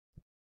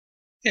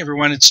Hey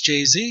everyone, it's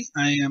JZ.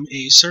 I am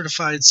a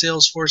certified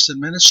Salesforce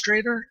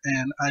administrator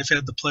and I've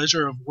had the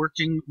pleasure of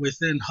working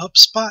within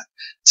HubSpot.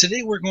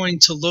 Today we're going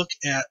to look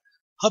at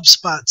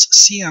HubSpot's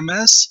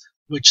CMS,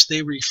 which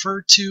they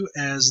refer to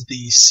as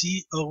the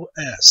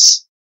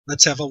COS.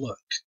 Let's have a look.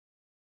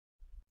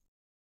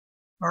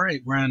 All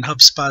right, we're on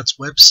HubSpot's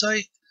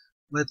website.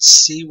 Let's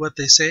see what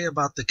they say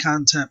about the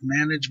content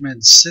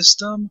management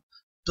system.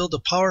 Build a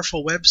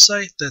powerful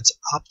website that's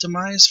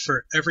optimized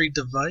for every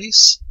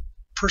device,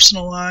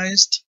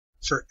 personalized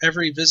for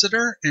every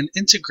visitor, and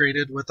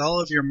integrated with all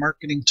of your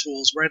marketing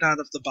tools right out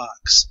of the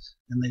box.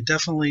 And they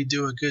definitely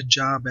do a good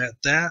job at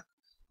that.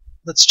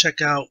 Let's check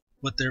out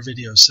what their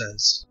video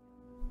says.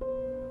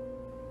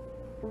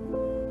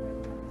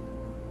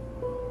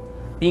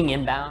 Being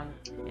inbound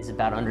is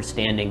about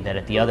understanding that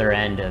at the other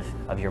end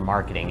of your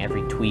marketing,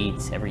 every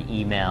tweet, every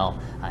email,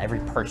 every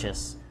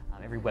purchase,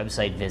 every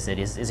website visit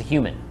is a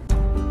human.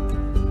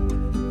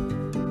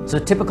 So a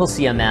typical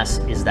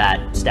CMS is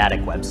that static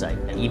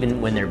website.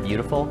 Even when they're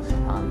beautiful,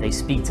 they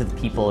speak to the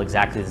people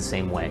exactly the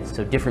same way.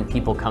 So different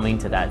people coming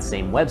to that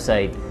same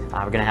website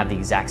are going to have the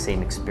exact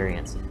same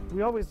experience.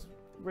 We always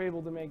were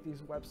able to make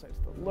these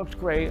websites that looked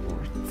great,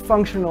 were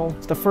functional.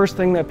 It's the first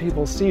thing that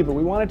people see, but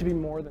we want it to be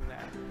more than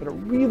that. But it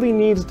really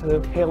needs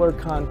to tailor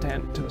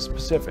content to a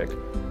specific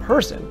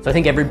person. So I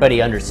think everybody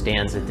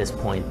understands at this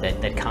point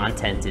that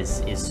content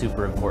is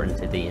super important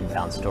to the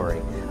inbound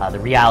story. The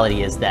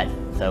reality is that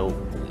though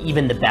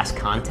even the best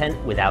content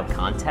without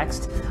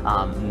context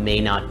may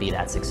not be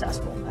that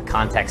successful.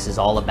 Context is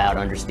all about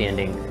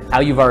understanding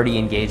how you've already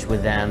engaged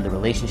with them, the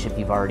relationship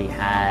you've already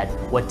had,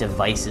 what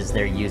devices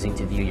they're using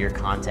to view your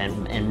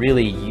content, and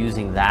really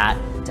using that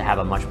to have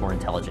a much more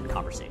intelligent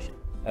conversation.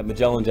 At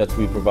Magellan Jets,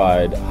 we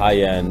provide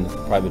high-end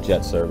private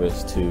jet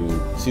service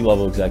to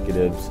C-level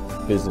executives,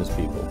 business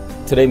people.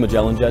 Today,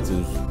 Magellan Jets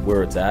is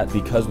where it's at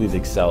because we've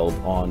excelled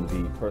on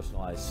the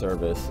personalized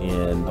service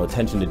and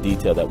attention to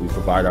detail that we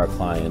provide our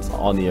clients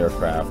on the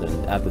aircraft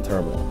and at the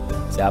terminal.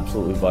 It's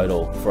absolutely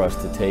vital for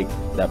us to take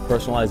that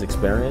personalized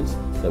experience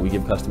that we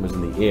give customers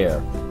in the air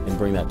and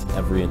bring that to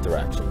every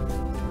interaction.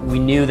 We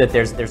knew that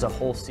there's a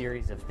whole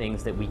series of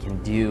things that we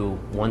can do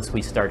once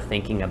we start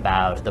thinking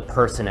about the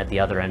person at the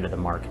other end of the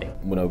marketing.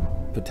 When a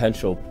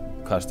potential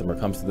customer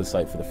comes to the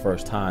site for the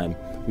first time,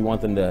 we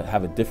want them to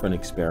have a different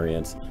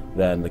experience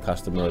than the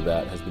customer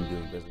that has been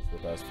doing business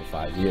with us for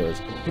 5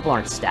 years. People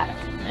aren't static,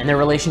 and their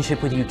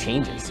relationship with you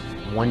changes.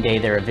 One day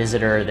they're a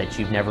visitor that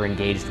you've never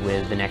engaged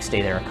with, the next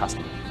day they're a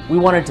customer. We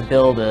wanted to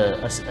build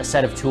a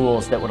set of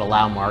tools that would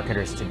allow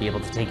marketers to be able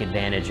to take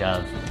advantage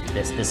of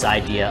this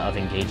idea of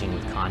engaging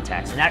with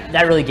context. And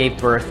that really gave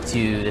birth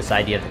to this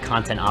idea of the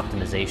content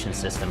optimization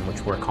system,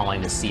 which we're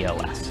calling the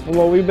COS. And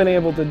what we've been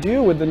able to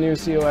do with the new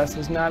COS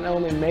is not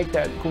only make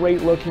that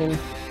great looking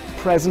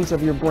presence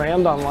of your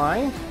brand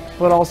online,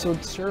 but also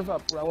serve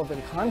up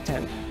relevant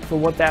content for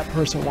what that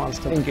person wants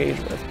to engage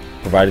with.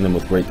 Providing them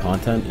with great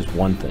content is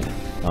one thing,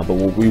 but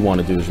what we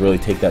want to do is really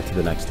take that to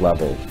the next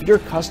level. If your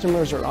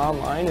customers are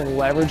online and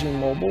leveraging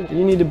mobile,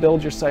 you need to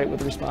build your site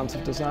with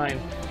responsive design.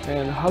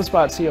 And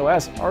HubSpot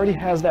COS already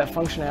has that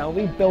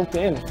functionality built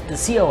in.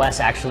 The COS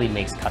actually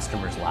makes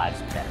customers'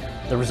 lives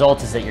better. The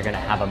result is that you're going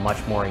to have a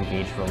much more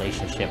engaged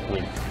relationship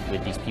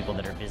with these people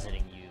that are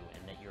visiting you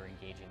and that you're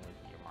engaging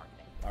with your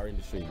marketing. Our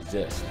industry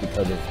exists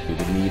because of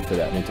the need for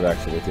that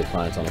interaction with your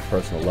clients on a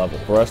personal level.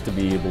 For us to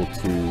be able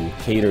to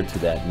cater to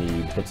that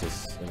need puts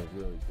us in a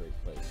really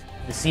great place.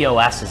 The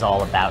COS is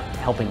all about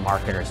helping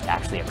marketers to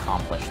actually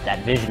accomplish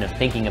that vision of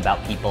thinking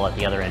about people at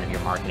the other end of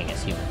your marketing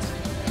as humans.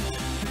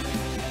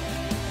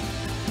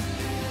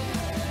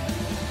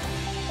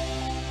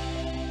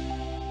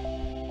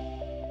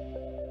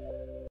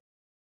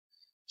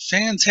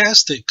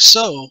 Fantastic.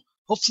 So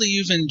hopefully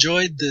you've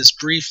enjoyed this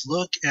brief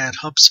look at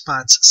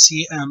HubSpot's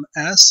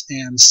CMS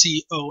and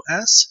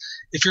COS.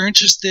 If you're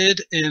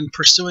interested in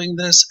pursuing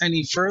this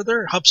any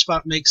further,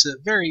 HubSpot makes it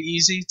very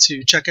easy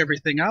to check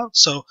everything out,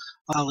 so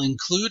I'll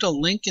include a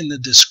link in the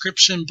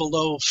description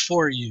below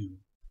for you.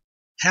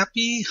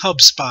 Happy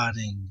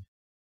HubSpotting!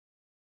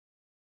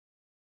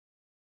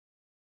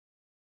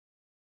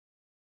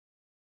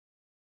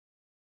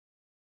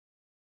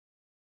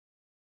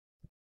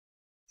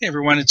 Hey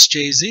everyone, it's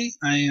JZ.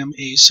 I am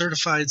a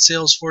certified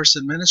Salesforce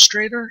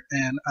administrator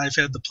and I've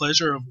had the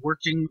pleasure of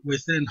working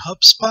within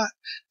HubSpot.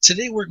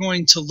 Today we're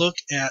going to look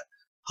at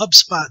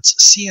HubSpot's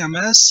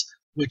CMS,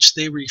 which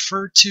they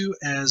refer to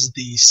as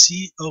the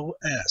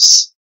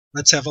COS.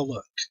 Let's have a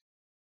look.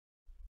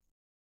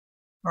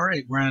 All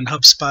right, we're on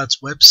HubSpot's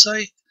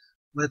website.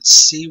 Let's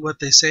see what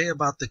they say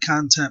about the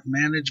content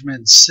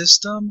management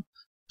system.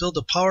 Build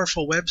a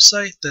powerful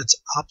website that's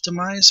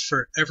optimized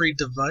for every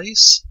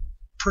device,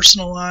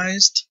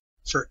 personalized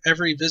for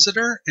every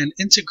visitor, and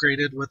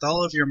integrated with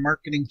all of your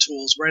marketing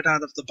tools right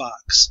out of the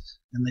box.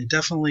 And they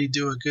definitely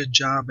do a good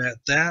job at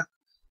that.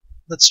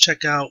 Let's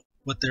check out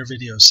what their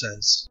video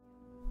says.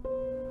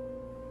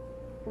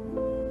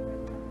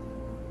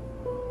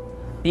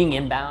 Being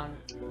inbound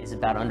is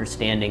about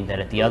understanding that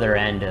at the other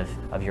end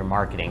of your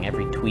marketing,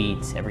 every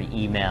tweet, every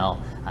email,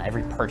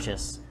 every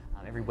purchase,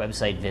 Every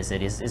website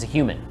visit is a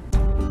human.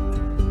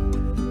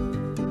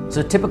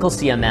 So typical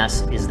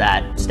CMS is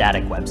that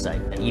static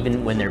website.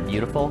 Even when they're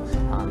beautiful,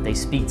 they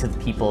speak to the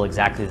people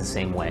exactly the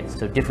same way.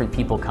 So different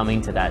people coming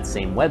to that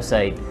same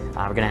website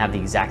are going to have the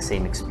exact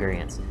same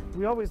experience.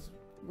 We always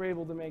were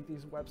able to make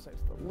these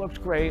websites that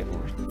looked great,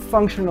 were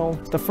functional.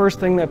 It's the first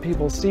thing that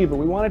people see, but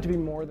we want it to be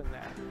more than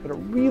that. But it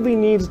really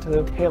needs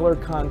to tailor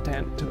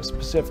content to a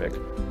specific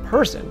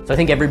person. So I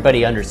think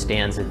everybody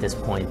understands at this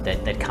point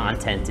that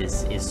content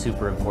is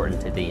super important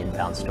to the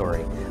inbound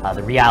story.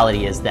 The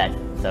reality is that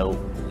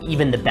though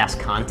even the best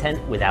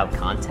content without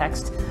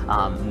context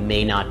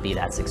may not be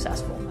that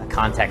successful.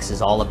 Context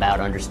is all about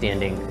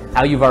understanding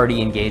how you've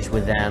already engaged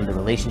with them, the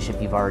relationship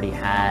you've already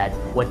had,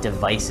 what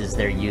devices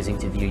they're using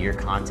to view your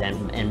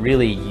content, and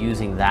really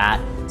using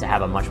that to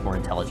have a much more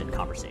intelligent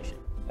conversation.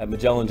 At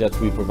Magellan Jets,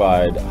 we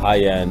provide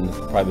high-end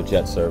private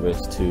jet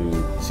service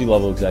to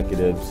C-level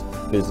executives,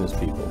 business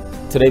people.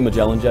 Today,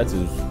 Magellan Jets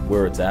is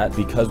where it's at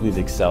because we've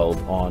excelled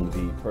on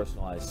the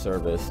personalized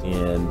service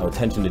and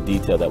attention to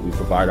detail that we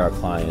provide our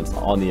clients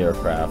on the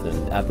aircraft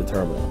and at the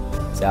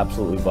terminal. It's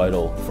absolutely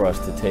vital for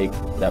us to take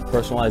that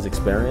personalized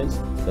experience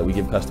that we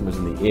give customers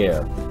in the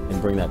air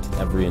and bring that to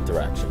every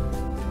interaction.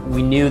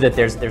 We knew that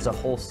there's a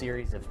whole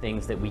series of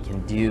things that we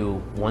can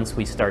do once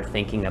we start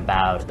thinking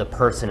about the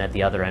person at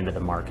the other end of the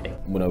marketing.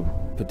 When a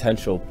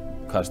potential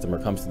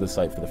customer comes to the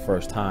site for the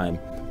first time,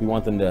 we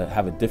want them to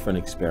have a different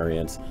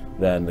experience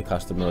than the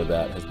customer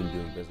that has been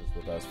doing business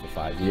with us for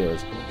 5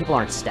 years. People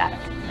aren't static,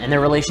 and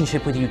their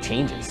relationship with you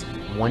changes.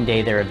 One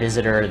day they're a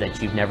visitor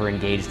that you've never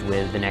engaged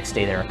with, the next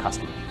day they're a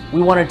customer.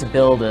 We wanted to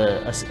build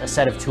a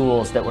set of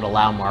tools that would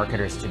allow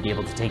marketers to be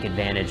able to take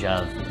advantage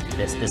of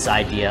this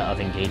idea of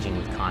engaging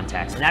with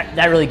context. And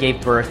that really gave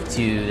birth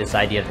to this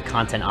idea of the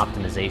content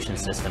optimization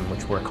system,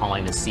 which we're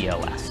calling the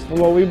COS. And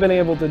what we've been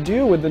able to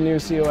do with the new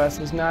COS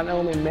is not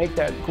only make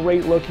that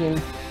great looking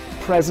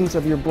presence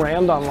of your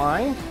brand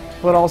online,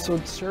 but also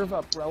serve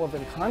up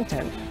relevant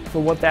content for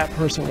what that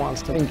person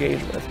wants to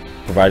engage with.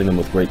 Providing them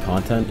with great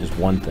content is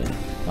one thing,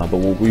 but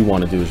what we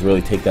want to do is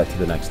really take that to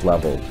the next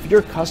level. If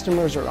your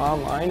customers are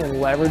online and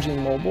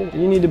leveraging mobile,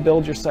 you need to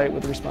build your site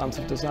with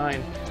responsive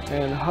design.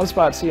 And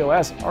HubSpot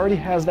COS already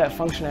has that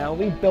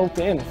functionality built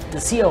in.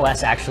 The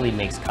COS actually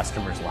makes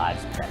customers'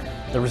 lives better.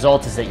 The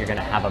result is that you're going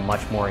to have a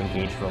much more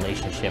engaged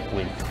relationship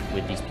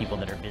with these people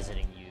that are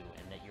visiting you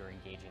and that you're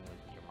engaging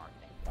with your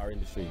marketing. Our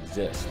industry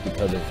exists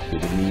because of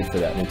the need for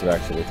that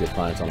interaction with your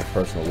clients on a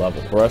personal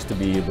level. For us to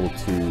be able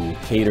to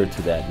cater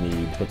to that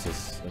need puts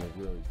us in a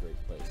really great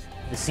place.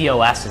 The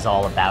COS is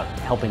all about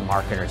helping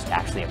marketers to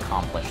actually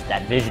accomplish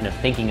that vision of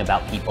thinking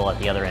about people at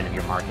the other end of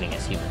your marketing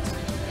as humans.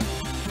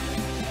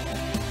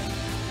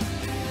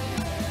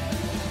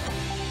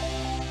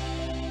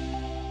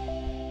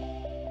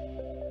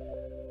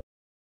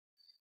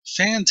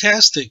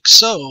 Fantastic.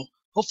 So,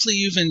 hopefully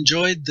you've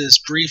enjoyed this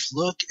brief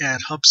look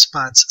at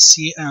HubSpot's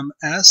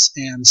CMS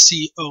and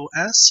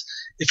COS.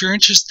 If you're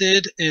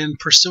interested in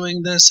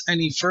pursuing this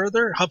any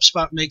further,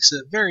 HubSpot makes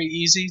it very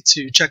easy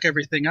to check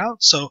everything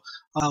out, so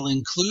I'll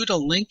include a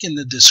link in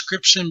the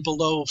description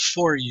below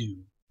for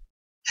you.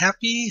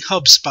 Happy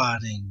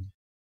HubSpotting!